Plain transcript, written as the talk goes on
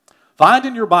Find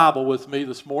in your Bible with me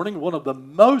this morning one of the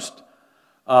most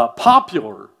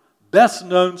popular,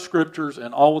 best-known scriptures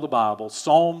in all of the Bible,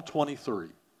 Psalm 23.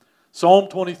 Psalm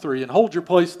 23, and hold your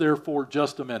place there for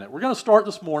just a minute. We're going to start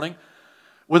this morning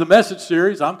with a message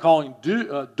series I'm calling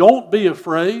Don't Be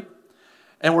Afraid.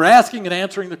 And we're asking and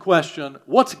answering the question,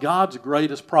 what's God's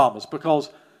greatest promise? Because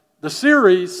the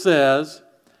series says,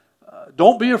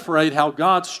 don't be afraid, how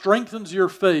God strengthens your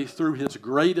faith through His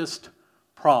greatest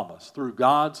promise. Through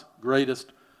God's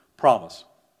greatest promise.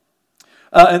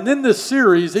 And then this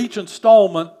series, each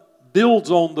installment builds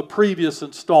on the previous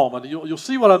installment. You'll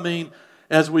see what I mean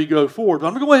as we go forward. But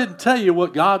I'm going to go ahead and tell you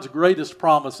what God's greatest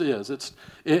promise is.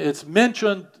 It's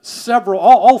mentioned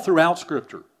all throughout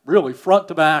Scripture, really, front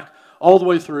to back, all the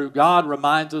way through. God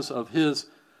reminds us of His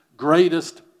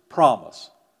greatest promise.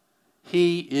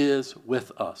 He is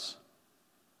with us.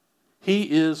 He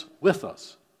is with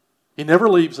us. He never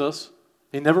leaves us.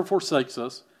 He never forsakes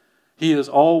us. He is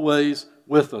always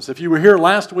with us. If you were here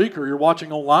last week or you're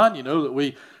watching online, you know that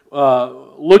we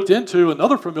looked into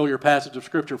another familiar passage of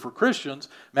Scripture for Christians,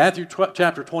 Matthew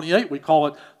chapter 28. We call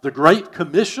it the Great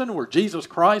Commission, where Jesus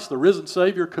Christ, the risen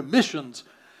Savior, commissions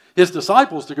His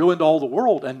disciples to go into all the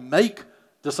world and make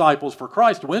disciples for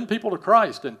Christ, win people to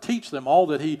Christ and teach them all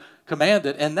that He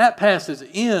commanded. And that passage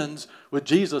ends with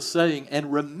Jesus saying,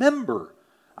 and remember,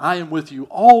 I am with you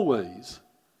always,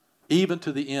 even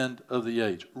to the end of the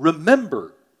age.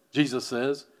 Remember, Jesus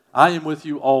says, I am with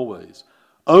you always.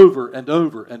 Over and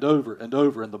over and over and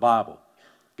over in the Bible,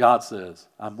 God says,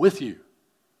 I'm with you.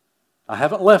 I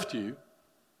haven't left you.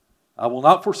 I will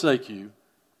not forsake you.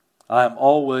 I am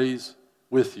always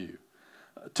with you.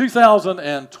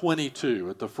 2022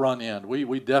 at the front end,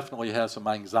 we definitely have some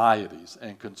anxieties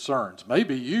and concerns.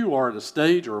 Maybe you are at a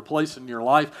stage or a place in your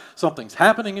life, something's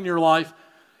happening in your life,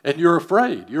 and you're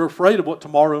afraid. You're afraid of what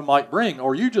tomorrow might bring.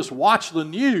 Or you just watch the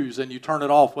news and you turn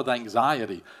it off with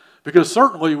anxiety. Because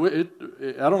certainly,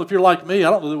 I don't know if you're like me,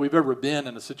 I don't know that we've ever been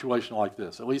in a situation like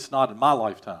this, at least not in my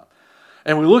lifetime.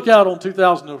 And we look out on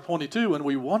 2022 and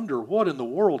we wonder what in the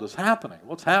world is happening.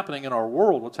 What's happening in our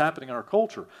world? What's happening in our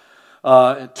culture?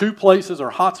 And two places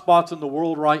are hot spots in the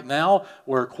world right now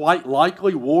where quite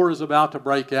likely war is about to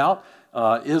break out.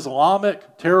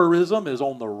 Islamic terrorism is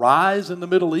on the rise in the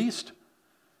Middle East,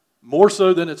 more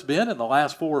so than it's been in the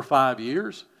last 4 or 5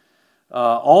 years.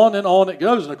 On and on it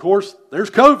goes. And of course,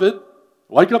 there's COVID.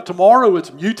 Wake up tomorrow,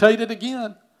 it's mutated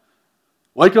again.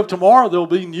 Wake up tomorrow, there'll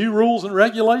be new rules and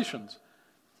regulations.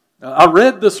 I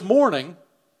read this morning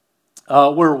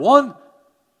where one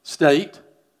state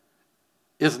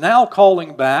is now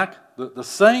calling back the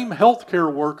same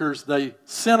healthcare workers they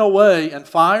sent away and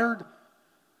fired.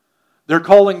 They're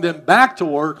calling them back to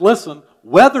work, listen,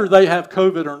 whether they have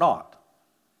COVID or not.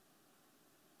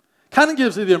 Kind of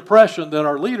gives you the impression that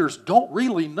our leaders don't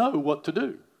really know what to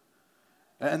do.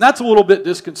 And that's a little bit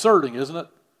disconcerting, isn't it?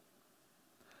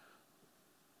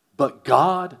 But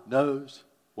God knows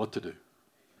what to do.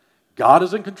 God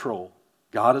is in control.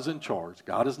 God is in charge.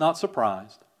 God is not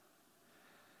surprised.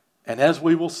 And as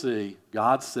we will see,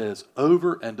 God says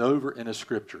over and over in His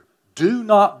Scripture, do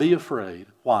not be afraid.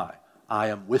 Why? I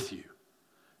am with you.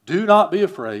 Do not be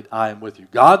afraid. I am with you.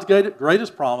 God's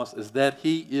greatest promise is that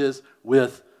He is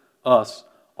with us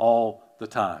all the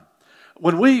time.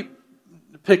 When we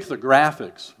pick the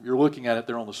graphics, you're looking at it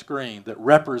there on the screen, that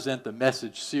represent the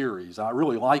message series. I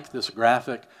really like this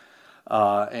graphic,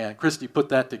 and Christy put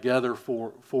that together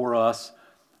for us.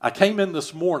 I came in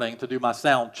this morning to do my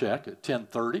sound check at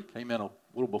 10:30, came in a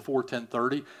little before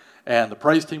 10:30, and the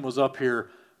praise team was up here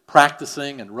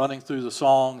practicing and running through the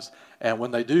songs, and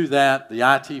when they do that, the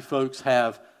IT folks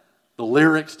have the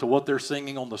lyrics to what they're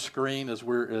singing on the screen as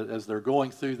they're going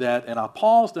through that, and I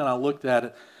paused and I looked at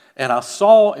it, and I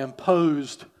saw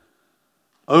imposed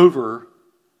over,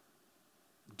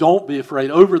 don't be afraid,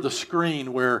 over the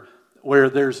screen where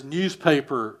there's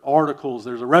newspaper articles,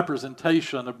 there's a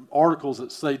representation of articles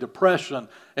that say depression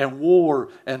and war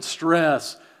and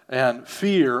stress and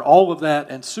fear, all of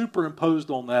that, and superimposed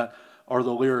on that are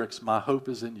the lyrics, my hope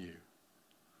is in you.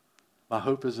 My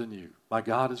hope is in you. My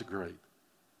God is great.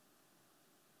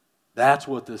 That's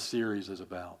what this series is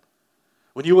about.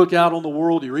 When you look out on the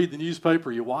world, you read the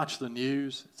newspaper, you watch the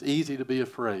news, it's easy to be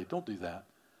afraid. Don't do that.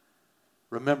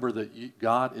 Remember that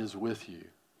God is with you.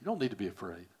 You don't need to be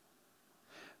afraid.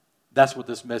 That's what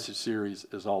this message series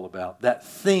is all about. That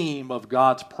theme of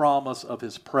God's promise of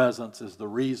His presence is the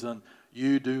reason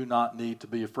you do not need to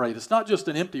be afraid. It's not just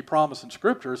an empty promise in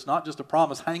Scripture. It's not just a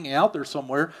promise hanging out there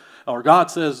somewhere. Or God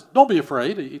says, don't be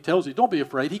afraid. He tells you, don't be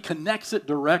afraid. He connects it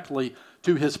directly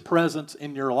to His presence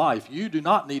in your life. You do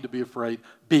not need to be afraid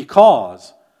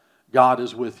because God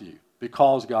is with you.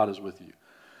 because God is with you.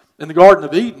 In the Garden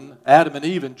of Eden, Adam and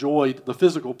Eve enjoyed the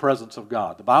physical presence of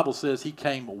God. The Bible says he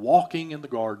came walking in the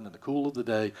garden in the cool of the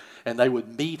day, and they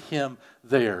would meet him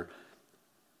there.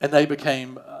 And they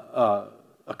became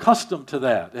accustomed to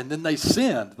that. And then they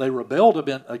sinned. They rebelled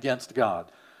against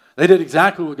God. They did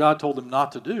exactly what God told them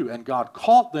not to do, and God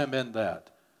caught them in that.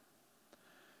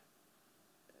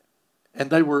 And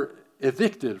they were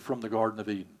evicted from the Garden of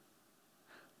Eden.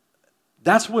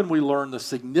 That's when we learn the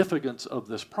significance of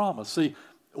this promise. See,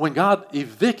 when God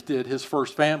evicted his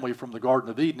first family from the Garden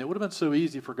of Eden, it would have been so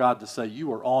easy for God to say,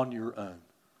 you are on your own.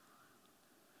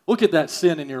 Look at that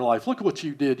sin in your life. Look at what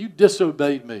you did. You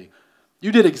disobeyed me.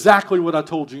 You did exactly what I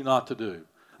told you not to do.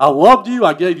 I loved you.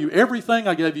 I gave you everything.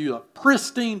 I gave you a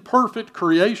pristine, perfect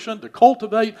creation to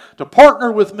cultivate, to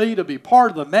partner with me, to be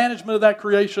part of the management of that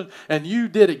creation, and you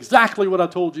did exactly what I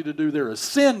told you to do. There is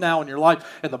sin now in your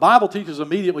life, and the Bible teaches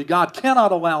immediately God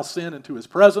cannot allow sin into his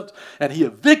presence, and he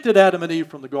evicted Adam and Eve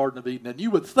from the Garden of Eden. And you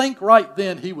would think right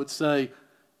then he would say,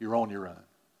 you're on your own.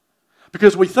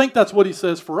 Because we think that's what he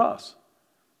says for us.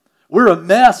 We're a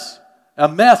mess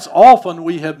often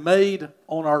we have made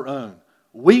on our own.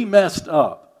 We messed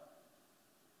up.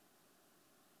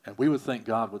 And we would think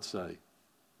God would say,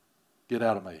 get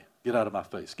out of me. Get out of my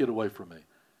face. Get away from me.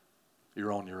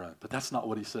 You're on your own. But that's not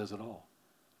what he says at all.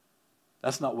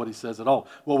 That's not what he says at all.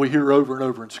 What we hear over and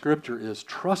over in Scripture is,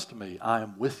 trust me, I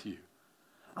am with you.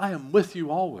 I am with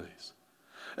you always.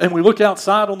 And we look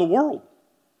outside on the world.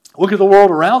 Look at the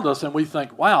world around us and we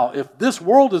think, wow, if this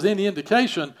world is any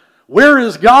indication, where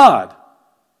is God?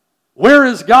 Where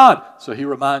is God? So he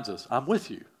reminds us, I'm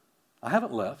with you. I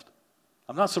haven't left.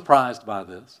 I'm not surprised by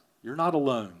this. You're not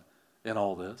alone in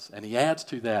all this. And he adds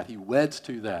to that, he weds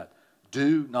to that,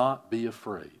 do not be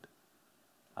afraid.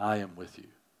 I am with you.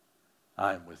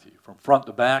 I am with you. From front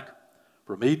to back,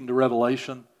 from Eden to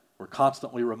Revelation, we're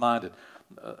constantly reminded.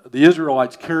 The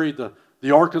Israelites carried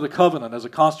the Ark of the Covenant as a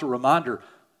constant reminder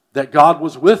that God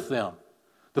was with them.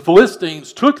 The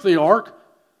Philistines took the Ark,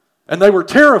 and they were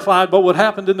terrified by what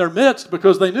happened in their midst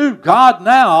because they knew God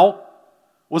now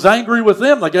was angry with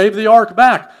them. They gave the ark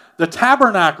back. The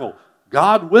tabernacle,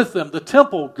 God with them. The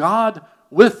temple, God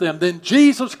with them. Then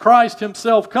Jesus Christ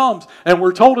himself comes. And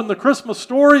we're told in the Christmas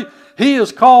story, he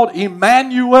is called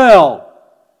Emmanuel.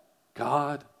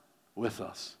 God with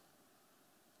us.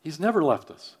 He's never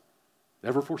left us.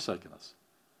 Never forsaken us.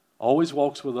 Always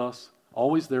walks with us.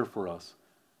 Always there for us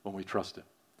when we trust him.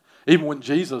 Even when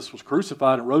Jesus was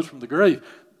crucified and rose from the grave,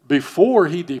 before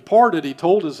he departed, he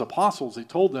told his apostles, he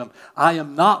told them, I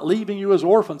am not leaving you as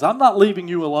orphans. I'm not leaving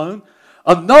you alone.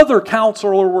 Another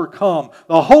counselor will come.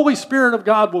 The Holy Spirit of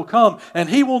God will come, and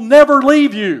he will never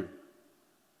leave you.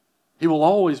 He will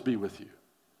always be with you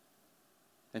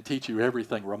and teach you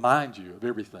everything, remind you of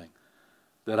everything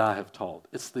that I have taught.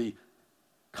 It's the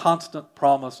constant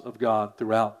promise of God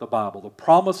throughout the Bible. The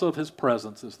promise of his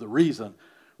presence is the reason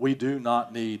we do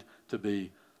not need to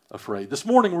be afraid. This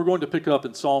morning we're going to pick up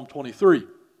in Psalm 23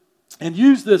 and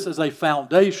use this as a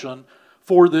foundation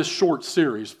for this short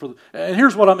series. And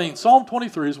here's what I mean. Psalm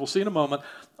 23, as we'll see in a moment,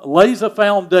 lays a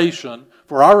foundation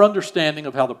for our understanding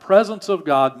of how the presence of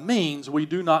God means we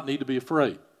do not need to be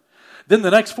afraid. Then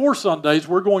the next 4 Sundays,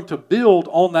 we're going to build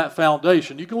on that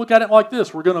foundation. You can look at it like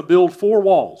this. We're going to build 4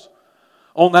 walls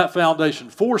on that foundation.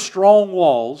 4 strong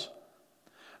walls,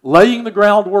 laying the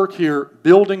groundwork here,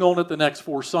 building on it the next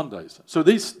 4 Sundays. So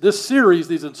this series,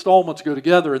 these installments go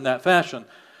together in that fashion.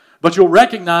 But you'll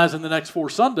recognize in the next 4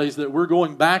 Sundays that we're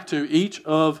going back to each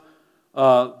of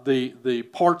the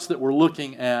parts that we're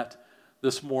looking at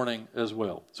this morning as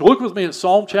well. So look with me at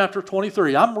Psalm chapter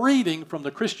 23. I'm reading from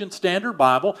the Christian Standard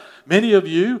Bible. Many of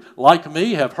you, like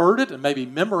me, have heard it and maybe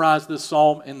memorized this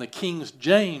psalm in the King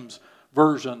James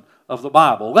Version of the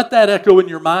Bible. Let that echo in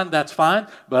your mind, that's fine,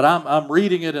 but I'm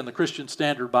reading it in the Christian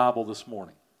Standard Bible this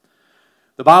morning.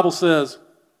 The Bible says,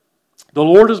 the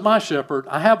Lord is my shepherd,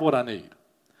 I have what I need.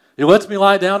 He lets me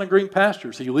lie down in green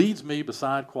pastures. He leads me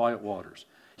beside quiet waters.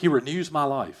 He renews my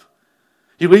life.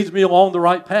 He leads me along the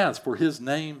right paths for his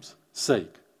name's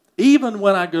sake. Even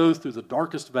when I go through the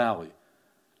darkest valley,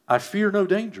 I fear no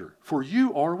danger, for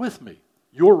you are with me.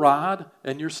 Your rod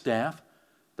and your staff,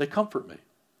 they comfort me.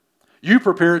 You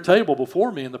prepare a table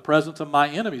before me in the presence of my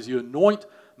enemies. You anoint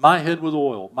my head with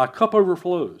oil. My cup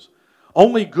overflows.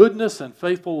 Only goodness and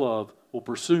faithful love will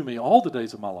pursue me all the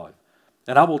days of my life.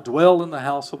 And I will dwell in the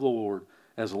house of the Lord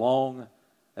as long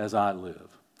as I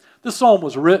live. This psalm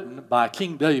was written by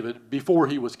King David before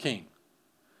he was king.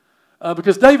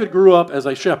 Because David grew up as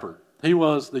a shepherd. He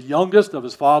was the youngest of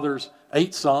his father's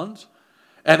 8 sons.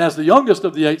 And as the youngest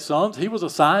of the 8 sons, he was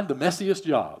assigned the messiest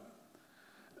job.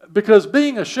 Because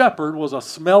being a shepherd was a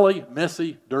smelly,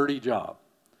 messy, dirty job.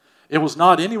 It was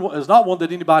not one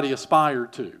that anybody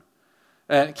aspired to.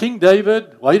 And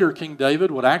later King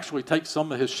David, would actually take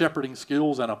some of his shepherding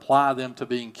skills and apply them to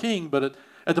being king. But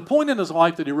at the point in his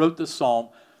life that he wrote this psalm,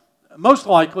 most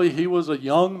likely he was a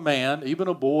young man, even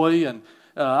a boy. And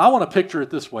I want to picture it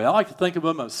this way. I like to think of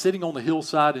him as sitting on the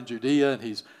hillside in Judea, and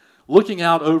he's looking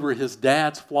out over his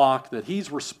dad's flock that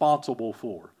he's responsible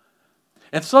for.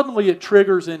 And suddenly it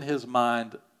triggers in his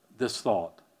mind this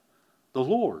thought: the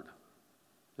Lord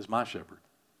is my shepherd.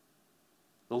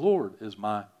 The Lord is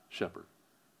my shepherd.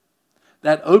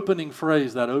 That opening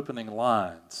phrase, that opening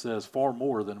line says far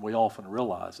more than we often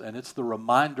realize. And it's the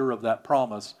reminder of that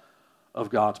promise of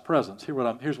God's presence.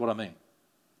 Here's what I mean.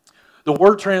 The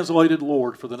word translated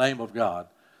Lord for the name of God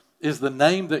is the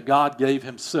name that God gave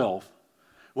himself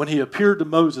when he appeared to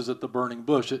Moses at the burning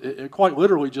bush. It quite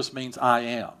literally just means I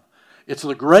am. It's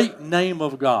the great name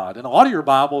of God. In a lot of your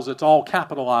Bibles, it's all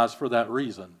capitalized for that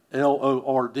reason.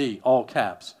 L-O-R-D, all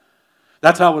caps.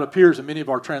 That's how it appears in many of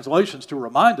our translations to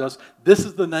remind us this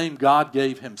is the name God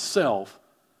gave himself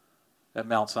at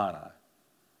Mount Sinai.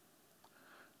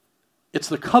 It's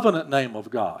the covenant name of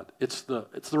God. It's the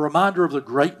reminder of the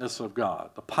greatness of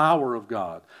God, the power of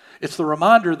God. It's the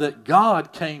reminder that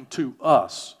God came to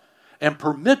us and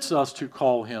permits us to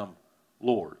call him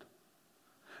Lord.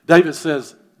 David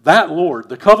says, that Lord,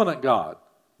 the covenant God,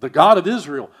 the God of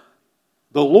Israel,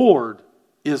 the Lord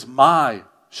is my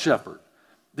shepherd.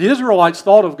 The Israelites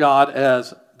thought of God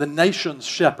as the nation's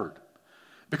shepherd.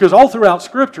 Because all throughout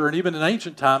Scripture, and even in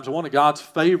ancient times, one of God's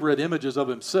favorite images of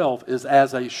himself is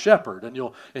as a shepherd. And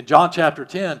in John chapter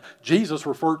 10, Jesus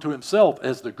referred to himself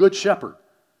as the good shepherd.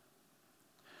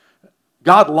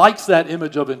 God likes that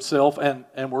image of himself, and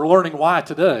we're learning why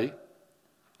today,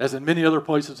 as in many other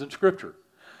places in Scripture.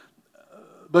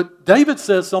 But David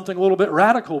says something a little bit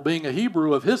radical, being a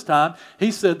Hebrew of his time.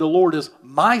 He said, the Lord is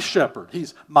my shepherd.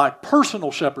 He's my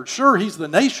personal shepherd. Sure, he's the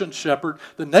nation's shepherd,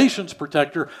 the nation's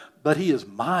protector, but he is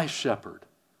my shepherd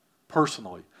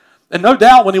personally. And no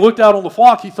doubt when he looked out on the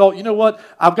flock, he thought, you know what?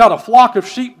 I've got a flock of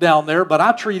sheep down there, but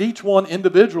I treat each one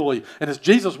individually. And as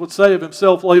Jesus would say of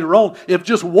himself later on, if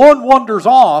just one wanders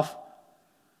off,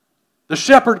 the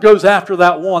shepherd goes after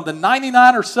that one. The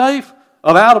 99 are safe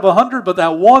out of 100, but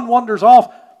that one wanders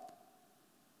off.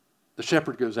 The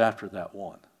shepherd goes after that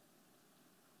one.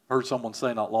 I heard someone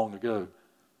say not long ago,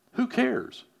 who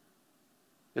cares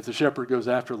if the shepherd goes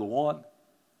after the one?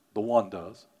 The one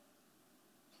does.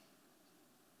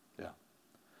 Yeah.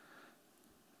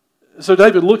 So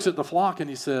David looks at the flock and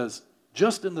he says,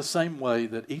 just in the same way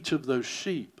that each of those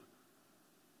sheep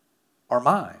are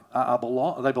mine.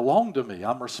 They belong to me.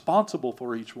 I'm responsible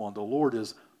for each one. The Lord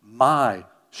is my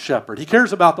shepherd. He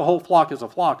cares about the whole flock as a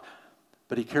flock,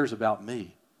 but he cares about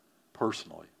me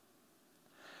personally.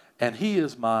 And he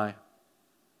is my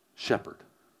shepherd.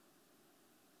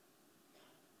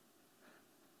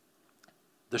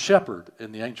 The shepherd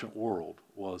in the ancient world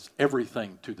was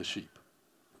everything to the sheep.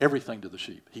 Everything to the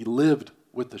sheep. He lived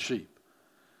with the sheep.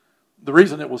 The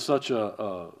reason it was such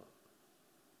a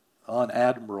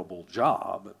unadmirable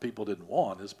job that people didn't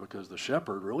want is because the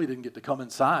shepherd really didn't get to come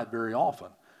inside very often.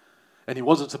 And he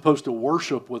wasn't supposed to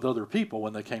worship with other people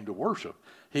when they came to worship.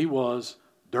 He was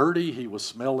dirty, he was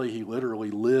smelly, he literally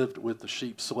lived with the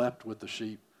sheep, slept with the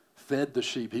sheep, fed the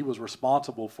sheep. He was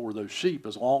responsible for those sheep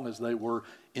as long as they were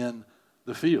in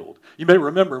the field. You may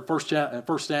remember in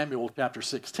 1 Samuel chapter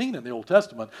 16 in the Old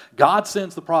Testament, God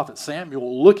sends the prophet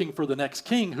Samuel looking for the next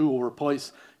king who will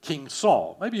replace King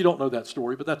Saul. Maybe you don't know that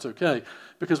story, but that's okay,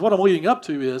 because what I'm leading up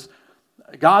to is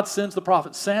God sends the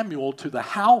prophet Samuel to the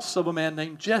house of a man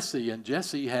named Jesse, and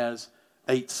Jesse has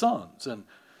 8 sons. And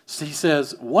he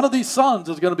says, one of these sons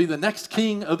is going to be the next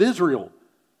king of Israel.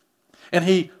 And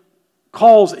he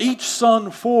calls each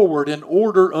son forward in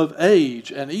order of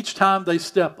age, and each time they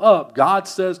step up, God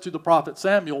says to the prophet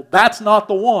Samuel, that's not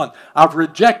the one. I've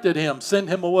rejected him. Send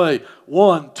him away.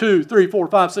 1, 2, 3, 4,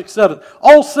 5, 6, 7.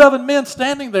 All 7 men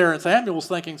standing there, and Samuel's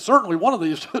thinking, certainly one of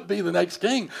these should be the next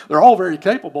king. They're all very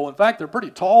capable. In fact, they're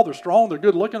pretty tall, they're strong, they're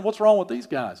good looking. What's wrong with these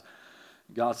guys?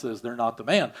 God says they're not the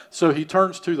man. So he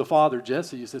turns to the father,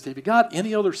 Jesse. He says, have you got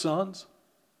any other sons?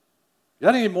 You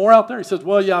got any more out there? He says,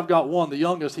 well, yeah, I've got one. The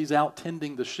youngest, he's out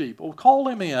tending the sheep. Well, call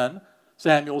him in,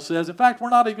 Samuel says. In fact, we're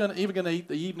not even going to eat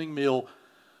the evening meal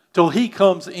till he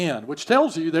comes in, which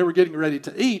tells you they were getting ready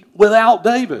to eat without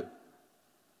David.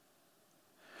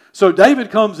 So David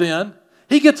comes in.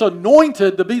 He gets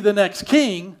anointed to be the next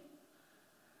king.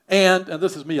 And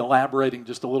this is me elaborating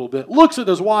just a little bit, looks at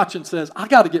his watch and says, I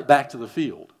got to get back to the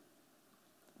field.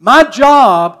 My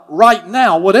job right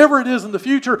now, whatever it is in the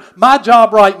future, my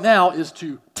job right now is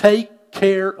to take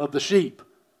care of the sheep.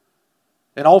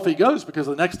 And off he goes, because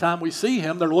the next time we see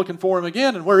him, they're looking for him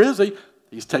again. And where is he?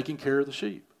 He's taking care of the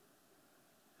sheep.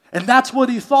 And that's what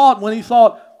he thought when he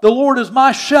thought, the Lord is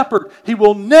my shepherd. He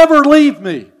will never leave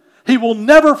me. He will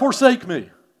never forsake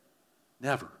me.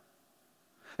 Never.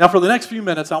 Now for the next few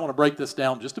minutes, I want to break this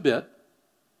down just a bit.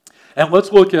 And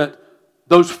let's look at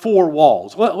those four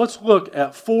walls. Let's look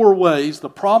at four ways the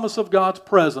promise of God's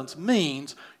presence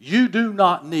means you do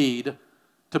not need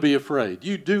to be afraid.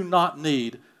 You do not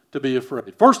need to be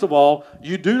afraid. First of all,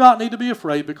 you do not need to be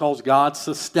afraid because God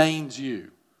sustains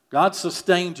you. God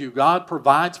sustains you. God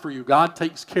provides for you. God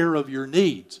takes care of your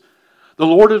needs. The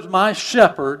Lord is my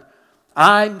shepherd.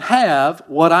 I have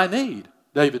what I need,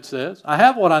 David says. I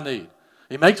have what I need.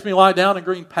 He makes me lie down in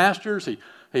green pastures.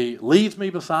 He leads me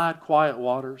beside quiet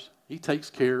waters. He takes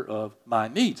care of my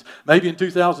needs. Maybe in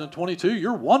 2022,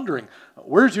 you're wondering,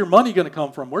 where's your money going to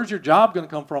come from? Where's your job going to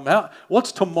come from?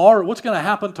 What's tomorrow? What's going to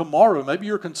happen tomorrow? Maybe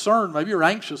you're concerned. Maybe you're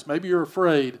anxious. Maybe you're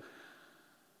afraid.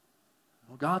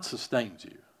 Well, God sustains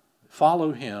you.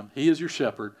 Follow Him. He is your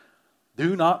shepherd.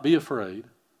 Do not be afraid.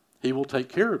 He will take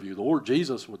care of you. The Lord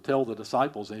Jesus would tell the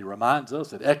disciples, and He reminds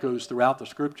us, it echoes throughout the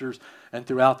Scriptures and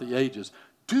throughout the ages.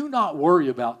 Do not worry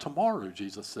about tomorrow,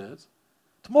 Jesus says.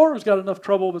 Tomorrow's got enough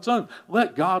trouble of its own.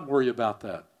 Let God worry about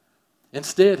that.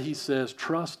 Instead, He says,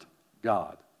 trust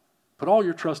God. Put all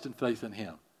your trust and faith in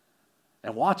Him.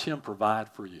 And watch Him provide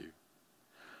for you.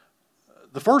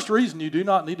 The first reason you do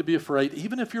not need to be afraid,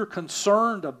 even if you're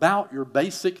concerned about your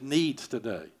basic needs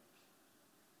today,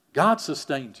 God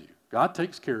sustains you. God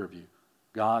takes care of you.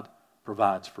 God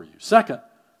provides for you. Second,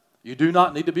 you do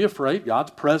not need to be afraid.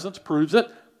 God's presence proves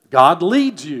it. God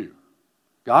leads you.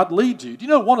 God leads you. Do you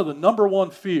know one of the number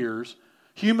one fears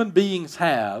human beings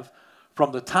have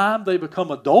from the time they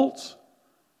become adults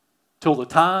till the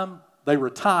time they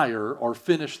retire or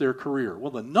finish their career?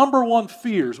 One of the number one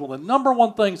fears, one of the number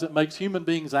one things that makes human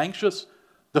beings anxious,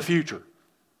 the future.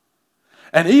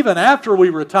 And even after we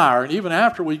retire and even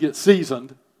after we get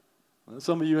seasoned,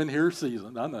 some of you in here are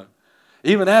seasoned, I know.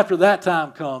 Even after that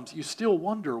time comes, you still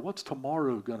wonder, what's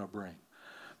tomorrow going to bring?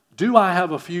 Do I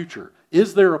have a future?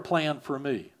 Is there a plan for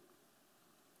me?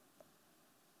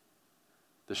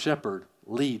 The shepherd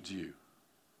leads you.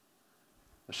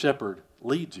 The shepherd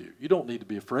leads you. You don't need to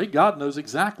be afraid. God knows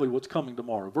exactly what's coming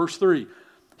tomorrow. Verse 3,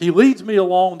 He leads me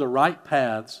along the right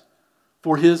paths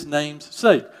for His name's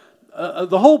sake.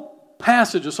 The whole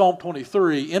passage of Psalm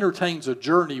 23 entertains a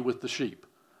journey with the sheep.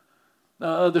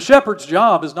 The shepherd's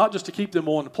job is not just to keep them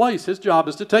on place. His job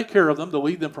is to take care of them, to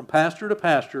lead them from pasture to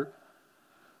pasture,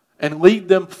 and lead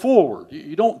them forward.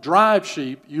 You don't drive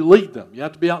sheep, you lead them. You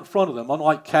have to be out in front of them.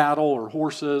 Unlike cattle or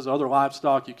horses, other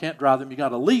livestock, you can't drive them, you got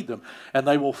to lead them. And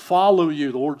they will follow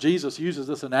you. The Lord Jesus uses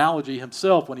this analogy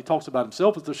Himself when He talks about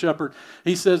Himself as the shepherd.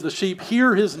 He says the sheep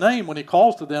hear His name when He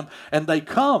calls to them, and they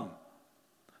come.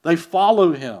 They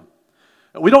follow Him.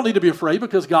 We don't need to be afraid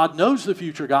because God knows the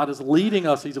future. God is leading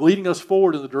us. He's leading us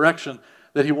forward in the direction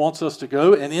that He wants us to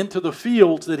go and into the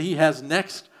fields that He has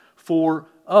next for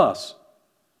us.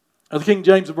 The King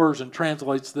James Version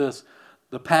translates this,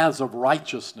 the paths of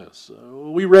righteousness.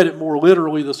 We read it more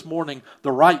literally this morning,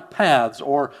 the right paths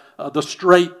or the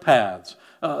straight paths.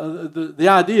 The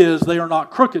idea is they are not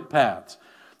crooked paths.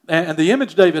 And the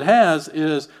image David has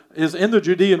is in the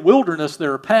Judean wilderness,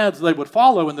 there are paths they would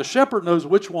follow, and the shepherd knows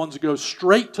which ones go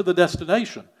straight to the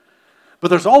destination. But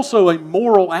there's also a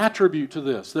moral attribute to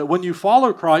this, that when you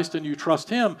follow Christ and you trust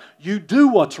Him, you do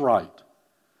what's right.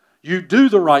 You do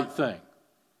the right thing.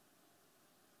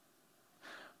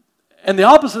 And the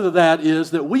opposite of that is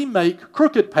that we make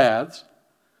crooked paths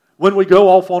when we go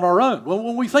off on our own.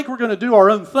 When we think we're going to do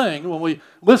our own thing, when we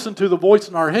listen to the voice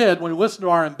in our head, when we listen to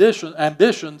our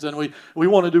ambitions and we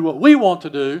want to do what we want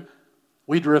to do,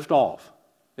 we drift off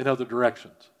in other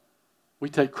directions. We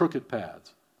take crooked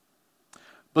paths.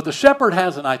 But the shepherd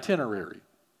has an itinerary,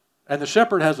 and the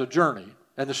shepherd has a journey,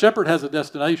 and the shepherd has a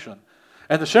destination,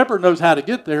 and the shepherd knows how to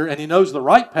get there, and he knows the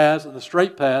right paths and the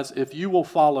straight paths if you will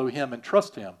follow him and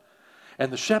trust him.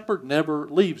 And the shepherd never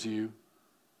leaves you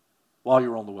while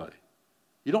you're on the way.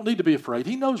 You don't need to be afraid.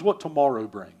 He knows what tomorrow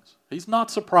brings. He's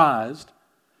not surprised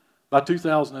by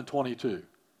 2022.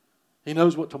 He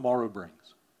knows what tomorrow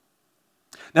brings.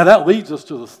 Now that leads us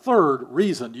to the third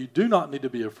reason you do not need to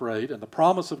be afraid, and the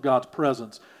promise of God's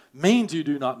presence means you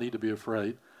do not need to be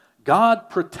afraid.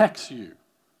 God protects you.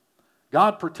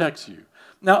 God protects you.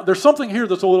 Now, there's something here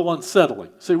that's a little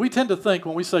unsettling. See, we tend to think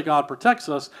when we say God protects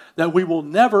us that we will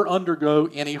never undergo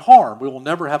any harm. We will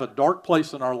never have a dark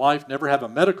place in our life, never have a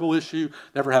medical issue,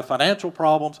 never have financial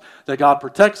problems, that God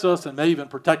protects us and may even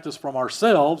protect us from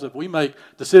ourselves if we make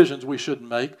decisions we shouldn't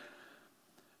make.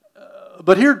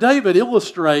 But here David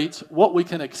illustrates what we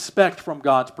can expect from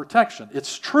God's protection.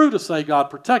 It's true to say God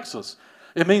protects us.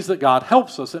 It means that God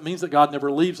helps us. It means that God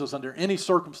never leaves us under any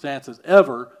circumstances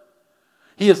ever.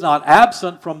 He is not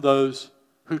absent from those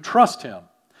who trust Him.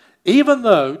 Even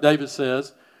though, David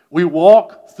says, we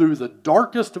walk through the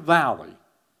darkest valley.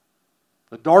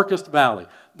 The darkest valley.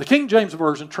 The King James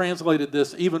Version translated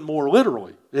this even more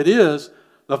literally. It is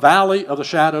the valley of the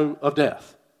shadow of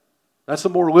death. That's the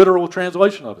more literal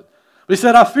translation of it. But he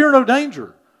said, I fear no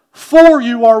danger, for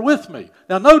you are with me.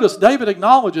 Now notice, David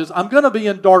acknowledges, I'm going to be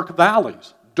in dark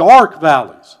valleys, dark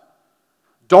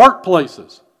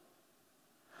places.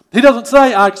 He doesn't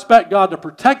say, I expect God to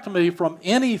protect me from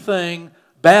anything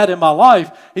bad in my life.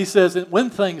 He says, when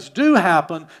things do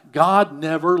happen, God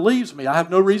never leaves me. I have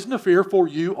no reason to fear, for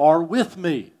you are with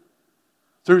me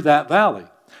through that valley.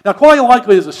 Now, quite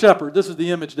likely as a shepherd, this is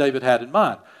the image David had in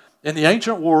mind. In the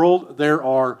ancient world, there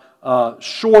are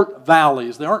short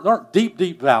valleys. There aren't deep,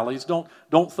 deep valleys.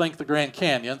 Don't think the Grand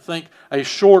Canyon. Think a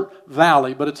short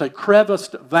valley, but it's a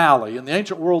creviced valley. In the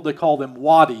ancient world, they call them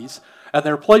wadis. And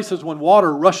there are places when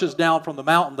water rushes down from the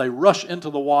mountain, they rush into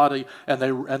the wadi and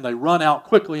they run out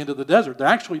quickly into the desert. They're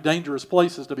actually dangerous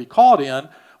places to be caught in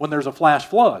when there's a flash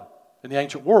flood in the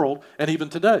ancient world and even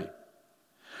today.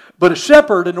 But a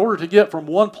shepherd, in order to get from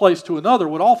one place to another,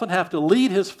 would often have to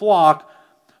lead his flock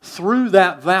through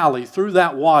that valley, through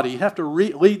that wadi. He'd have to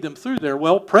lead them through there.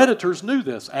 Well, predators knew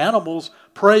this. Animals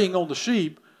preying on the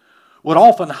sheep would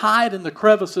often hide in the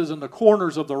crevices and the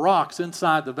corners of the rocks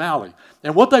inside the valley.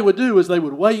 And what they would do is they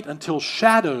would wait until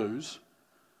shadows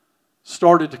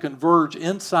started to converge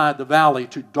inside the valley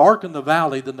to darken the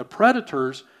valley. Then the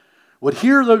predators would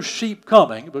hear those sheep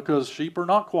coming, because sheep are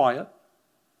not quiet.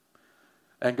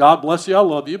 And God bless you, I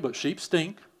love you, but sheep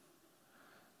stink.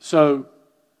 So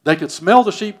they could smell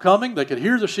the sheep coming, they could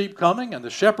hear the sheep coming, and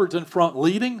the shepherd's in front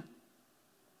leading.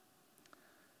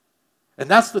 And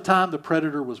that's the time the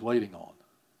predator was waiting on.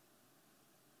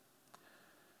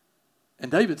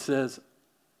 And David says,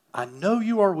 I know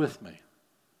you are with me,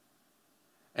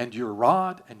 and your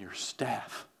rod and your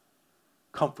staff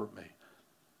comfort me.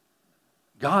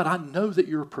 God, I know that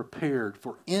you're prepared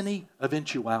for any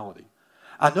eventuality.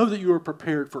 I know that you are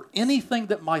prepared for anything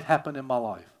that might happen in my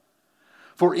life,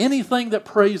 for anything that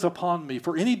preys upon me,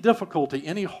 for any difficulty,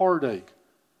 any heartache,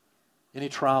 any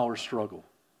trial or struggle.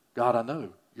 God, I know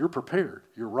you're prepared.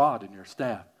 Your rod and your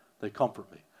staff, they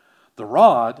comfort me. The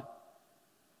rod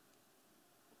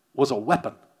was a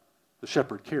weapon the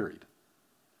shepherd carried.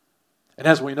 And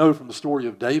as we know from the story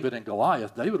of David and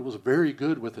Goliath, David was very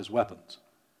good with his weapons.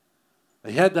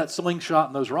 He had that slingshot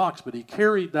and those rocks, but he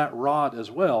carried that rod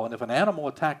as well. And if an animal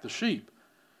attacked the sheep,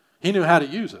 he knew how to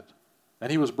use it.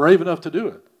 And he was brave enough to do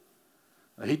it.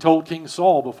 He told King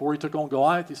Saul before he took on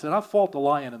Goliath, he said, I fought the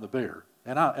lion and the bear,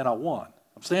 and I won.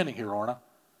 I'm standing here, aren't I?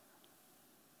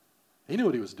 He knew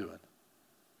what he was doing.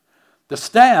 The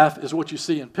staff is what you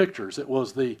see in pictures. It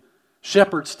was the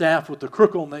shepherd's staff with the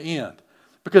crook on the end.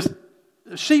 Because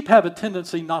sheep have a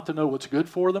tendency not to know what's good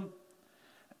for them.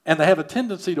 And they have a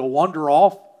tendency to wander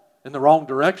off in the wrong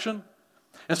direction.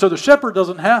 And so the shepherd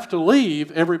doesn't have to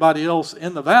leave everybody else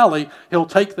in the valley. He'll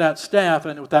take that staff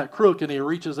and with that crook, and he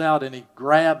reaches out and he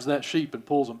grabs that sheep and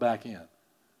pulls them back in.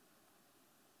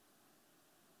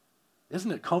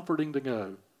 Isn't it comforting to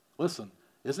know? Listen,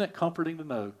 isn't it comforting to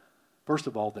know, first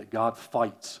of all, that God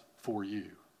fights for you?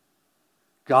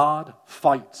 God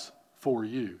fights for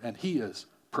you, and He is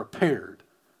prepared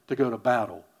to go to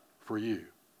battle for you.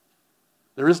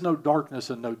 There is no darkness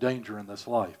and no danger in this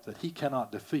life that He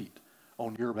cannot defeat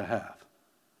on your behalf.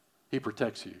 He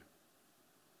protects you.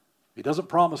 He doesn't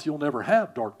promise you'll never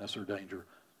have darkness or danger,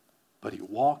 but He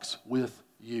walks with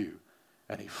you,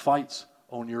 and He fights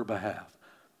on your behalf.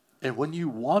 And when you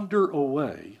wander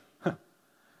away,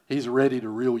 He's ready to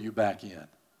reel you back in.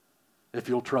 If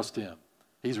you'll trust Him,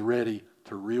 He's ready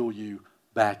to reel you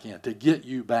back in, to get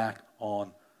you back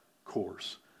on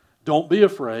course. Don't be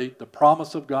afraid. The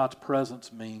promise of God's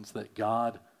presence means that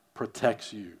God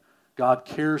protects you. God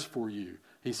cares for you.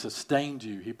 He sustains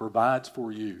you. He provides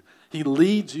for you. He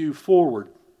leads you forward.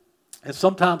 And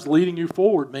sometimes leading you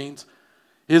forward means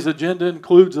His agenda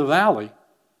includes a valley,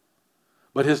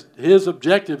 but His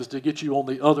objective is to get you on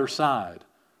the other side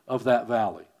of that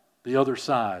valley, the other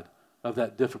side of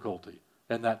that difficulty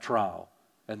and that trial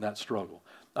and that struggle.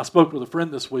 I spoke with a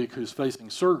friend this week who's facing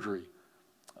surgery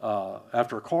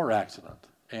after a car accident.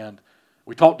 And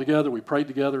we talked together, we prayed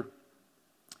together,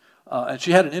 and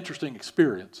she had an interesting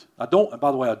experience. And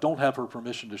by the way, I don't have her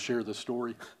permission to share this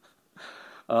story.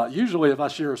 Usually if I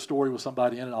share a story with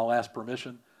somebody in it, I'll ask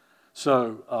permission.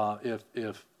 So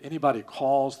if anybody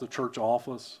calls the church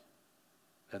office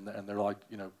and they're like,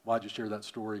 why'd you share that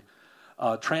story?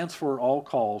 Transfer all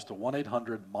calls to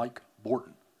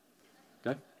 1-800-MIKE-BORTON.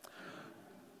 Okay?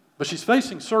 But she's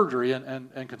facing surgery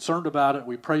and concerned about it.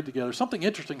 We prayed together. Something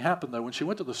interesting happened, though. When she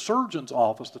went to the surgeon's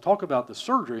office to talk about the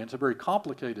surgery, and it's a very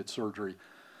complicated surgery,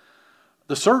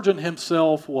 the surgeon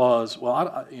himself was,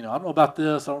 I don't know about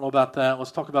this, I don't know about that.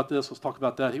 Let's talk about this, let's talk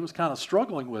about that. He was kind of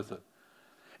struggling with it.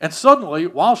 And suddenly,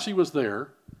 while she was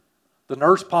there, the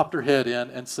nurse popped her head in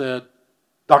and said,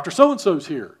 Dr. So-and-so's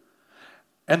here.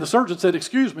 And the surgeon said,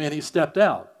 excuse me, and he stepped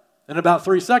out. In about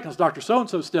 3 seconds, Dr.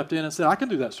 So-and-so stepped in and said, I can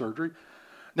do that surgery.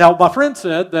 Now, my friend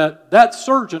said that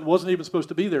surgeon wasn't even supposed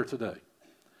to be there today.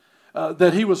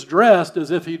 That he was dressed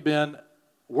as if he'd been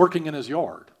working in his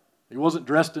yard. He wasn't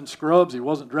dressed in scrubs. He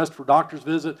wasn't dressed for doctor's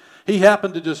visit. He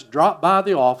happened to just drop by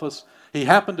the office. He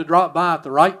happened to drop by at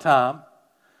the right time,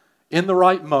 in the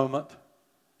right moment.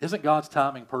 Isn't God's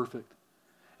timing perfect?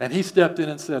 And he stepped in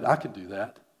and said, I can do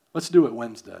that. Let's do it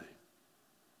Wednesday.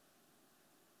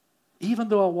 Even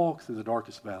though I walk through the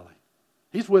darkest valley,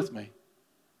 He's with me.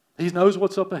 He knows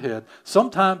what's up ahead.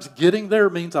 Sometimes getting there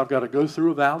means I've got to go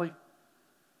through a valley.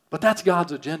 But that's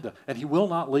God's agenda. And He will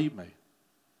not leave me.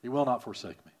 He will not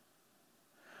forsake me.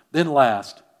 Then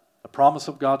last, the promise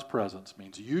of God's presence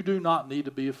means you do not need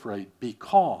to be afraid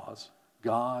because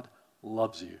God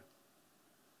loves you.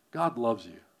 God loves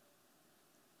you.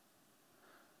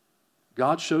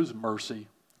 God shows mercy.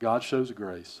 God shows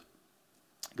grace.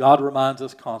 God reminds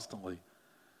us constantly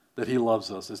that He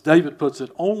loves us. As David puts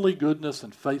it, only goodness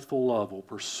and faithful love will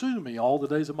pursue me all the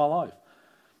days of my life.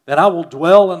 And I will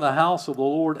dwell in the house of the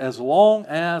Lord as long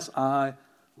as I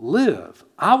live.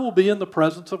 I will be in the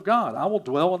presence of God. I will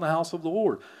dwell in the house of the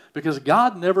Lord because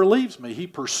God never leaves me. He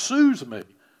pursues me.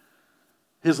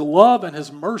 His love and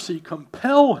His mercy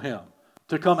compel Him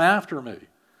to come after me.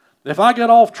 If I get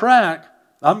off track,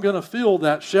 I'm going to feel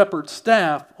that shepherd's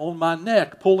staff on my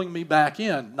neck pulling me back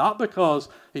in, not because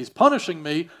He's punishing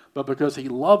me, but because He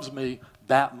loves me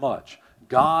that much.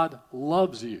 God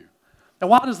loves you. Now,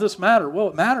 why does this matter? Well,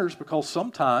 it matters because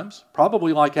sometimes,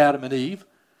 probably like Adam and Eve,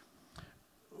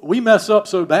 we mess up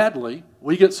so badly,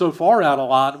 we get so far out of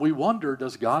line, we wonder,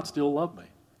 does God still love me?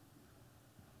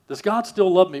 Does God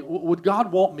still love me? Would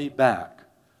God want me back?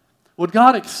 Would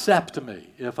God accept me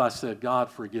if I said,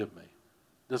 God, forgive me?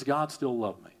 Does God still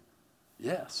love me?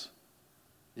 Yes.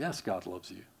 Yes, God loves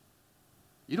you.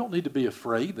 You don't need to be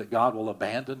afraid that God will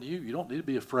abandon you. You don't need to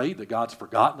be afraid that God's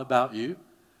forgotten about you.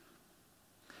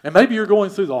 And maybe you're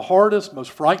going through the hardest,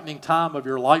 most frightening time of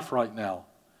your life right now.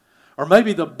 Or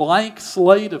maybe the blank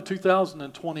slate of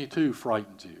 2022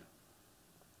 frightens you.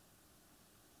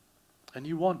 And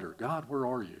you wonder, God, where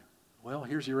are you? Well,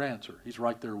 here's your answer. He's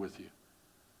right there with you.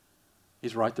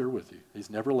 He's right there with you. He's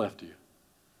never left you.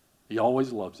 He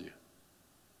always loves you.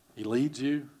 He leads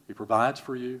you. He provides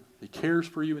for you. He cares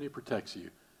for you and He protects you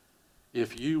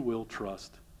if you will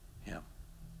trust Him.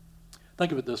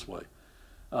 Think of it this way.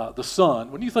 The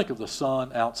sun, when you think of the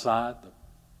sun outside,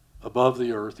 above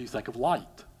the earth, you think of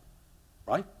light,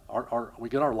 right? We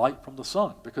get our light from the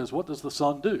sun because what does the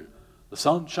sun do? The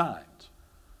sun shines.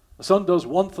 The sun does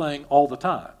one thing all the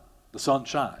time. The sun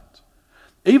shines.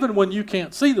 Even when you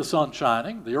can't see the sun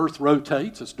shining, the earth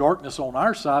rotates, it's darkness on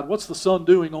our side. What's the sun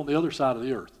doing on the other side of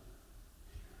the earth?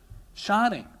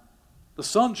 Shining. The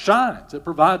sun shines. It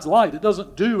provides light. It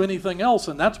doesn't do anything else,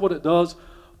 and that's what it does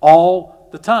all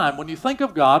the time. When you think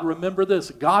of God, remember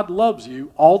this. God loves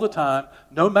you all the time,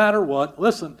 no matter what.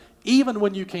 Listen, even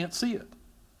when you can't see it.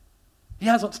 He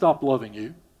hasn't stopped loving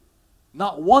you.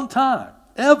 Not one time,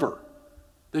 ever,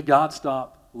 did God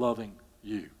stop loving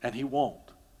you, and He won't.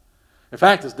 In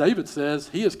fact, as David says,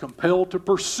 He is compelled to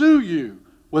pursue you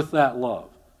with that love.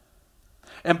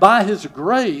 And by His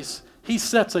grace, He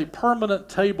sets a permanent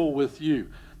table with you.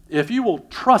 If you will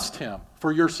trust Him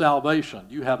for your salvation,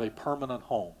 you have a permanent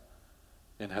home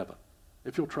in heaven.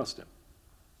 If you'll trust Him,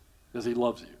 because He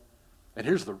loves you. And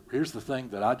here's the thing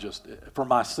that for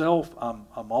myself,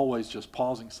 I'm always just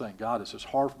pausing saying, God, it's just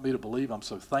hard for me to believe. I'm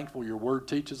so thankful your word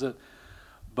teaches it.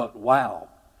 But wow,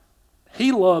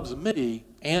 He loves me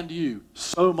and you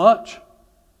so much.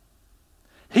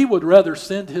 He would rather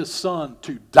send His Son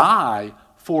to die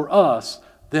for us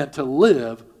than to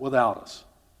live without us.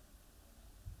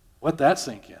 Let that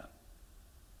sink in.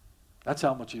 That's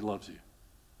how much He loves you.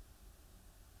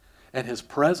 And His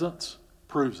presence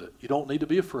proves it. You don't need to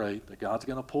be afraid that God's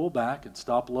going to pull back and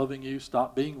stop loving you,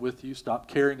 stop being with you, stop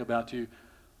caring about you.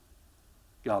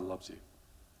 God loves you.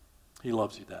 He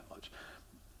loves you that much.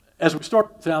 As we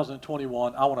start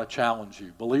 2021, I want to challenge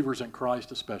you, believers in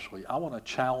Christ especially, I want to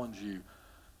challenge you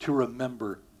to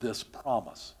remember this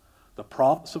promise. The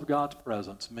promise of God's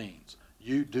presence means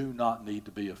you do not need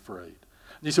to be afraid.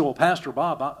 And you say, well, Pastor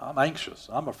Bob, I'm anxious.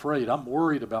 I'm afraid. I'm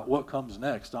worried about what comes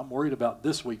next. I'm worried about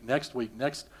this week, next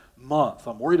month.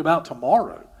 I'm worried about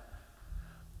tomorrow.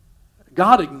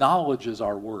 God acknowledges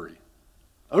our worry.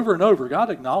 Over and over, God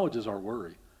acknowledges our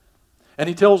worry. And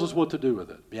He tells us what to do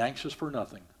with it. Be anxious for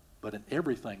nothing, but in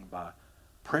everything by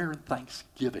prayer and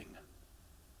thanksgiving.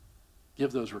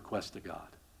 Give those requests to God.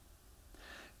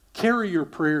 Carry your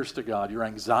prayers to God, your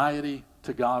anxiety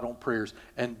to God on prayers,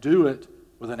 and do it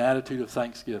with an attitude of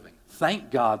thanksgiving.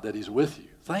 Thank God that He's with you.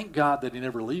 Thank God that He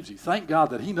never leaves you. Thank God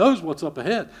that He knows what's up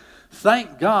ahead.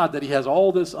 Thank God that He has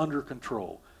all this under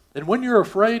control. And when you're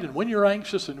afraid and when you're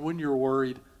anxious and when you're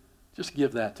worried, just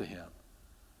give that to Him.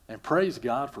 And praise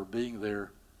God for being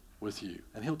there with you.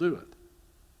 And He'll do it.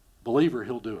 Believer,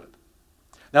 He'll do it.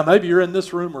 Now maybe you're in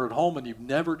this room or at home and you've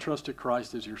never trusted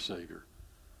Christ as your Savior.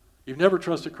 You've never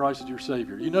trusted Christ as your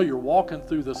Savior. You know you're walking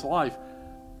through this life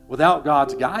without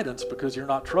God's guidance because you're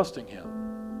not trusting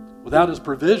Him. Without His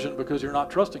provision because you're not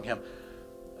trusting Him.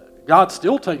 God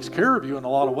still takes care of you in a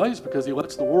lot of ways because He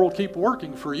lets the world keep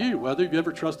working for you, whether you've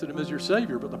ever trusted Him as your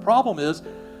Savior. But the problem is,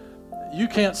 you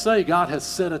can't say God has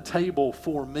set a table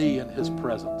for me in His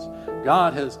presence.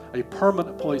 God has a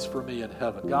permanent place for me in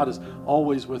heaven. God is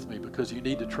always with me because you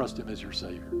need to trust Him as your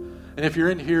Savior. And if you're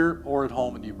in here or at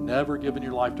home and you've never given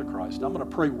your life to Christ, I'm going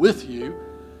to pray with you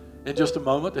in just a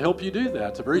moment to help you do that.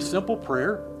 It's a very simple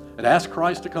prayer. It asks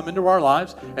Christ to come into our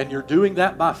lives, and you're doing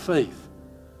that by faith.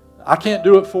 I can't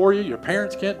do it for you. Your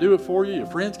parents can't do it for you. Your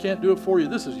friends can't do it for you.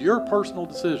 This is your personal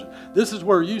decision. This is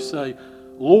where you say,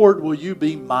 Lord, will you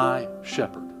be my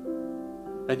shepherd?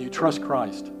 And you trust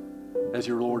Christ as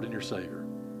your Lord and your Savior.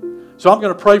 So I'm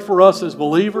going to pray for us as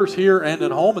believers here and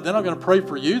at home, and then I'm going to pray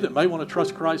for you that may want to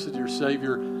trust Christ as your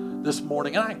Savior this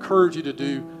morning. And I encourage you to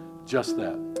do just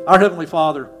that. Our Heavenly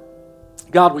Father,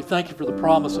 God, we thank you for the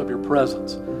promise of your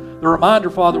presence. The reminder,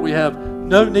 Father, we have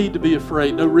no need to be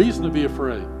afraid, no reason to be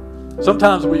afraid.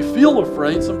 Sometimes we feel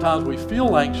afraid, sometimes we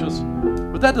feel anxious,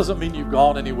 but that doesn't mean you've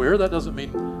gone anywhere. That doesn't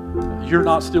mean you're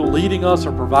not still leading us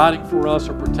or providing for us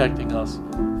or protecting us,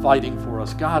 fighting for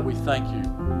us. God, we thank you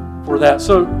for that.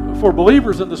 So for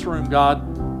believers in this room, God,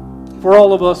 for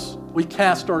all of us, we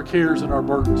cast our cares and our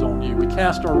burdens on you. We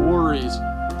cast our worries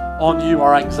on you,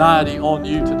 our anxiety on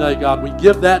you today, God. We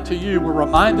give that to you. We're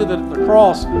reminded that at the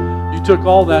cross, you took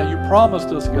all that. You promised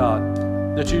us, God,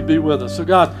 that you'd be with us. So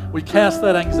God, we cast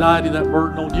that anxiety, that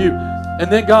burden on you.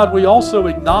 And then God, we also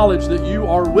acknowledge that you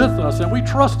are with us, and we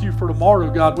trust you for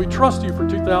tomorrow, God. We trust you for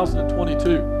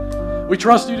 2022. We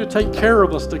trust you to take care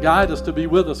of us, to guide us, to be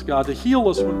with us, God, to heal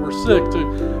us when we're sick,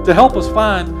 to help us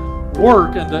find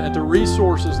work and to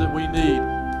resources that we need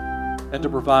and to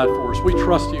provide for us. We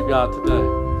trust you, God, today.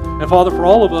 And Father, for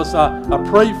all of us, I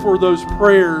pray for those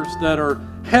prayers that are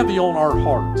heavy on our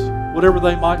hearts, whatever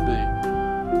they might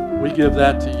be. We give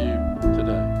that to you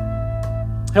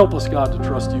today. Help us, God, to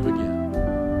trust you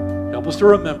again. Help us to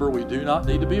remember we do not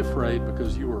need to be afraid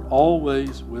because you are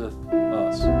always with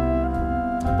us.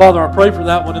 Father, I pray for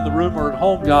that one in the room or at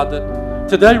home, God, that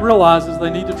today realizes they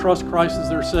need to trust Christ as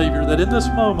their Savior, that in this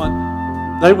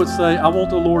moment they would say, I want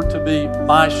the Lord to be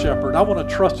my shepherd. I want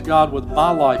to trust God with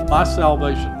my life, my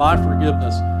salvation, my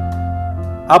forgiveness.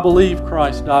 I believe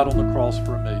Christ died on the cross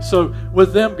for me. So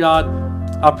with them, God,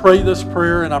 I pray this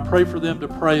prayer, and I pray for them to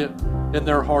pray it in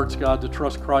their hearts, God, to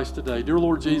trust Christ today. Dear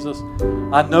Lord Jesus,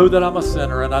 I know that I'm a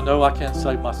sinner, and I know I can't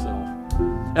save myself.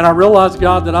 And I realize,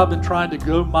 God, that I've been trying to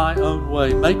go my own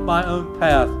way, make my own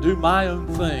path, do my own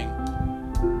thing.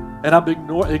 And I've been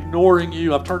ignoring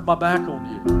you. I've turned my back on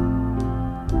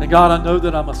you. And God, I know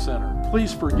that I'm a sinner.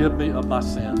 Please forgive me of my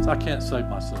sins. I can't save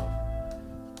myself.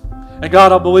 And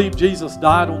God, I believe Jesus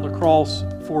died on the cross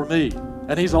for me.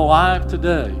 And He's alive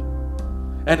today.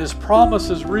 And His promise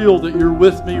is real that you're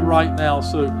with me right now.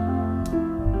 So,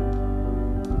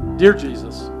 dear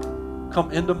Jesus, come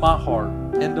into my heart,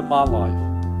 into my life.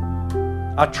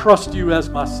 I trust you as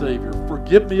my Savior.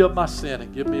 Forgive me of my sin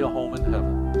and give me a home in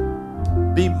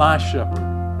heaven. Be my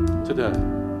shepherd today.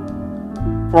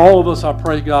 For all of us, I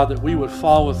pray, God, that we would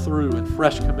follow through in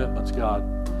fresh commitments, God.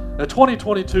 Now,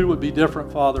 2022 would be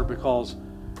different, Father, because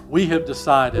we have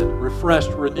decided, refreshed,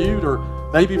 renewed, or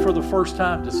maybe for the first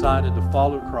time decided to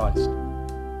follow Christ.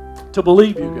 To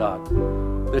believe you, God,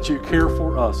 that you care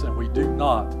for us and we do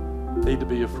not need to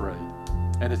be afraid.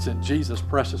 And it's in Jesus'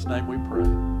 precious name we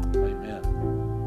pray.